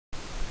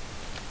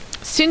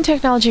Student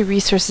Technology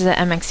Resources at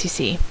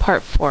MxCC,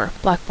 Part 4,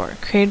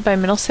 Blackboard, created by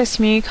Middlesex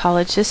Community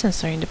College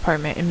Distance Learning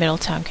Department in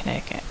Middletown,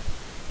 Connecticut.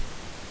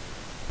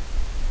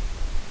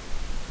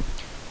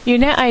 Your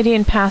net ID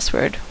and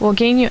password will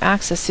gain you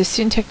access to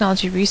student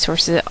technology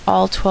resources at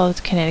all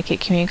 12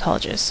 Connecticut community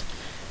colleges,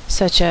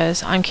 such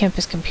as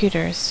on-campus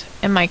computers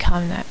and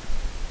MyComNet.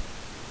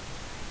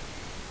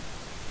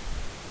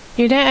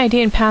 Your net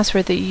ID and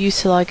password that you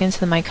use to log into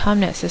the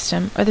MyComNet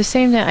system are the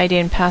same net ID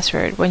and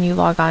password when you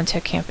log on to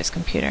a campus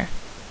computer.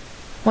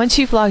 Once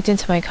you've logged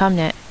into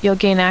MyComNet, you'll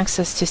gain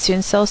access to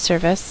Student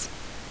Self-Service,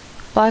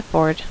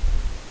 Blackboard,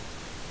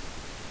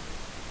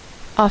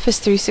 Office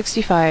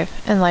 365,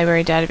 and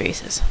library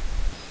databases.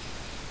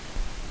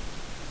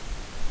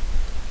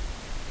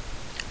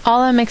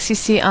 All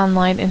MxCC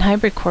online and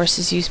hybrid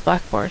courses use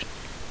Blackboard.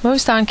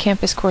 Most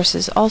on-campus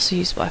courses also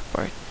use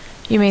Blackboard.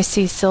 You may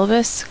see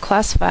syllabus,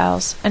 class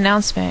files,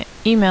 announcement,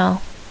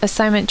 email,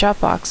 assignment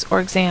Dropbox, or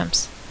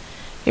exams.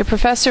 Your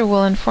professor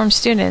will inform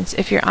students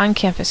if your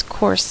on-campus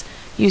course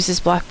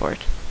uses Blackboard.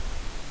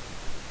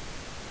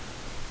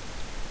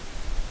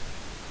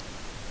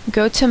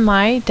 Go to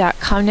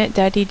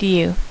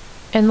my.comnet.edu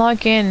and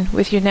log in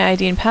with your net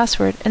ID and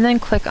password, and then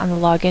click on the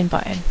Login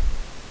button.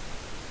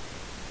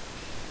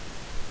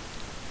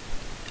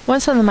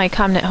 Once on the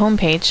MyComNet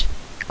homepage,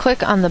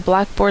 click on the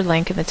Blackboard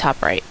link in the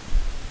top right.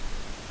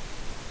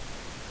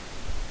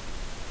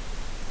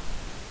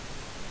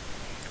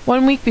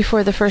 One week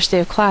before the first day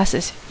of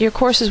classes, your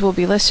courses will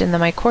be listed in the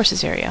My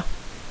Courses area.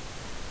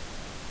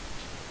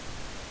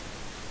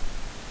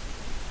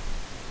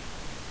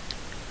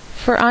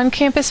 For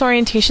on-campus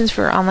orientations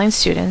for online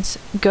students,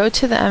 go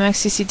to the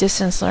MxCC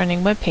Distance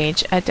Learning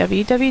webpage at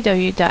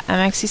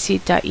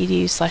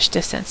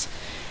www.mxcc.edu/distance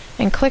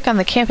and click on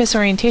the campus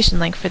orientation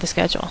link for the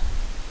schedule.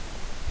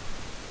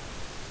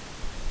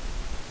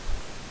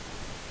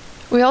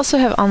 We also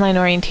have online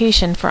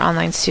orientation for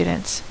online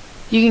students.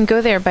 You can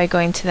go there by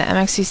going to the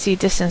MxCC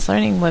Distance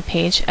Learning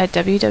webpage at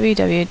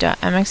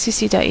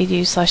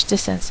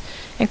www.mxcc.edu/distance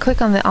and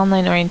click on the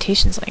Online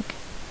Orientations link.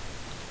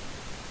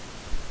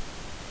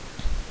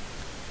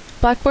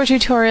 Blackboard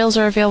tutorials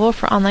are available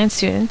for online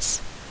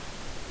students.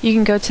 You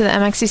can go to the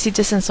MxCC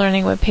Distance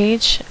Learning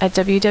webpage at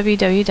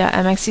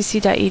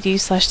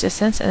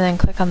www.mxcc.edu/distance and then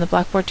click on the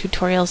Blackboard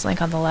tutorials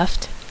link on the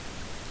left.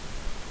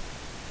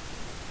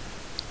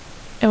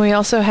 And we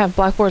also have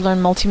Blackboard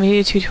Learn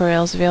multimedia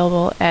tutorials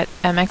available at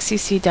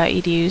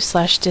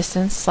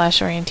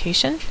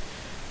mxcc.edu/distance/orientation.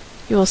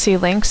 You will see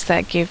links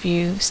that give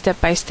you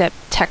step-by-step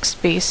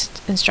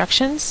text-based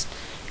instructions,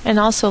 and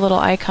also a little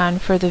icon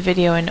for the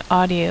video and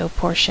audio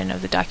portion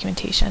of the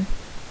documentation.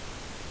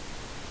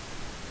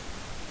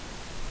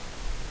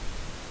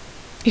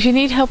 If you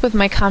need help with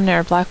MyComNet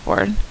or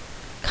Blackboard,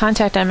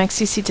 contact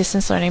MxCC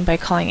Distance Learning by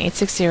calling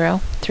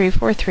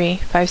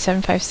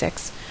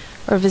 860-343-5756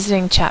 or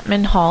visiting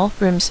Chapman Hall,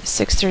 rooms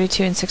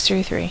 632 and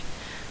 633,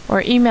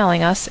 or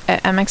emailing us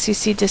at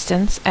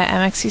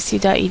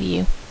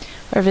mxccdistance@mxcc.edu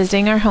or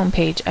visiting our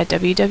homepage at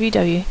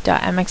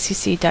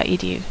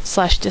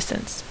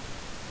www.mxcc.edu/distance.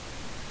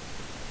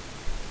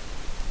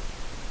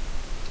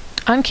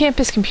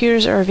 On-campus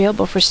computers are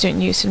available for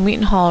student use in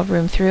Wheaton Hall,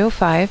 room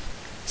 305,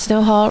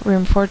 Snow Hall,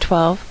 room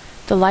 412,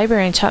 the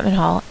library in Chapman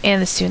Hall,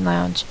 and the student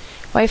lounge.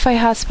 Wi-Fi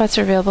hotspots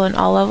are available in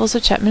all levels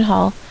of Chapman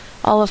Hall,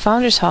 all of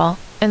Founders Hall,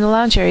 and the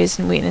lounge areas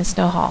in Wheaton and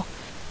Snow Hall.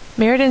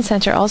 Meriden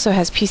Center also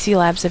has PC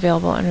labs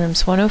available in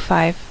rooms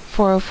 105,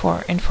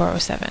 404, and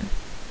 407.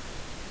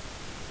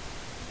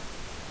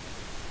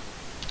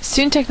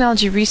 Student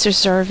technology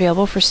resources are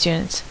available for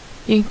students.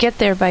 You can get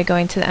there by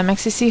going to the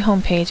MxCC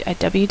homepage at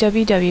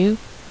www.mxcc.edu.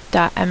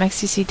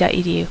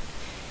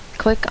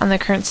 Click on the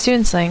Current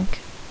Students link,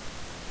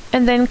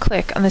 and then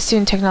click on the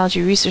Student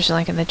Technology Resources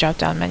link in the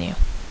drop-down menu.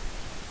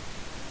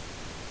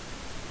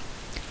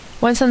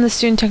 Once on the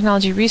Student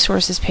Technology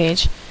Resources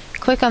page,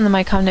 click on the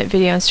MyComNet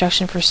video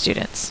instruction for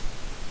students.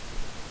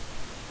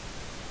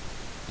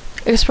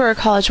 Explore our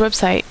college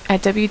website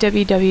at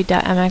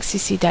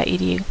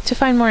www.mxcc.edu to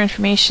find more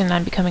information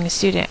on becoming a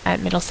student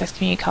at Middlesex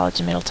Community College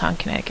in Middletown,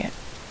 Connecticut.